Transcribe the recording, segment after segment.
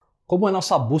Como é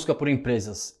nossa busca por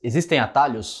empresas? Existem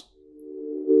atalhos?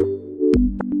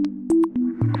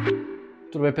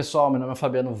 Tudo bem, pessoal? Meu nome é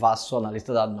Fabiano Vaz, sou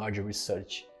analista da Nord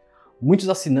Research. Muitos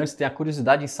assinantes têm a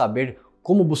curiosidade em saber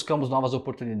como buscamos novas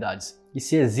oportunidades e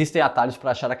se existem atalhos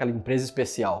para achar aquela empresa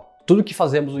especial. Tudo que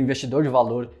fazemos no investidor de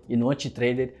valor e no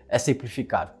anti-trader é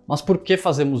simplificar. Mas por que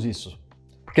fazemos isso?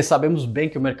 Porque sabemos bem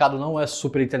que o mercado não é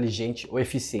super inteligente ou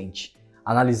eficiente.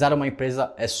 Analisar uma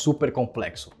empresa é super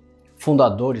complexo.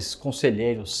 Fundadores,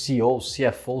 conselheiros, CEOs,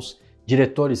 CFOs,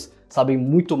 diretores sabem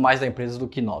muito mais da empresa do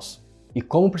que nós. E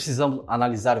como precisamos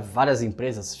analisar várias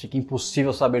empresas, fica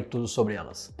impossível saber tudo sobre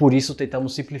elas. Por isso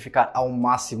tentamos simplificar ao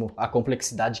máximo a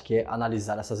complexidade que é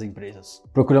analisar essas empresas.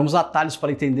 Procuramos atalhos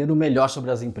para entender o melhor sobre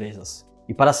as empresas.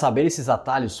 E para saber esses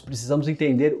atalhos, precisamos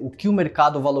entender o que o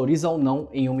mercado valoriza ou não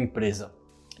em uma empresa.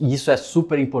 E isso é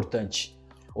super importante.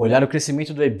 Olhar o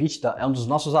crescimento do EBITDA é um dos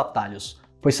nossos atalhos,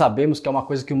 pois sabemos que é uma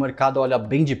coisa que o mercado olha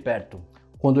bem de perto.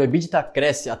 Quando o EBITDA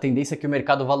cresce, a tendência é que o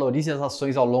mercado valorize as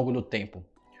ações ao longo do tempo.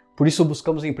 Por isso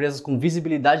buscamos empresas com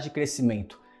visibilidade de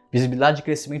crescimento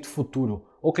futuro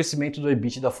ou crescimento do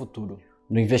EBITDA futuro.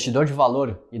 No investidor de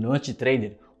valor e no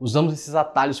anti-trader, usamos esses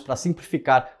atalhos para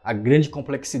simplificar a grande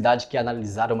complexidade que é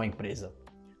analisar uma empresa.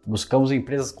 Buscamos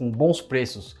empresas com bons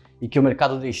preços e que o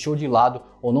mercado deixou de lado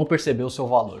ou não percebeu seu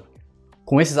valor.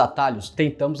 Com esses atalhos,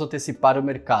 tentamos antecipar o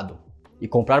mercado e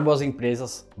comprar boas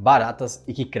empresas, baratas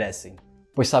e que crescem,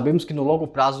 pois sabemos que no longo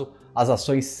prazo as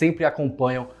ações sempre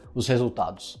acompanham os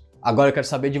resultados. Agora eu quero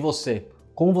saber de você,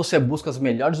 como você busca as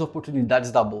melhores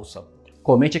oportunidades da bolsa?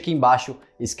 Comente aqui embaixo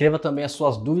e escreva também as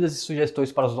suas dúvidas e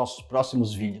sugestões para os nossos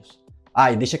próximos vídeos.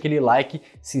 E deixa aquele like,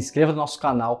 se inscreva no nosso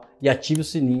canal e ative o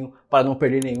sininho para não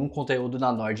perder nenhum conteúdo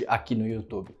da Nord aqui no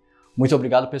YouTube. Muito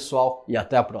obrigado, pessoal, e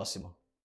até a próxima.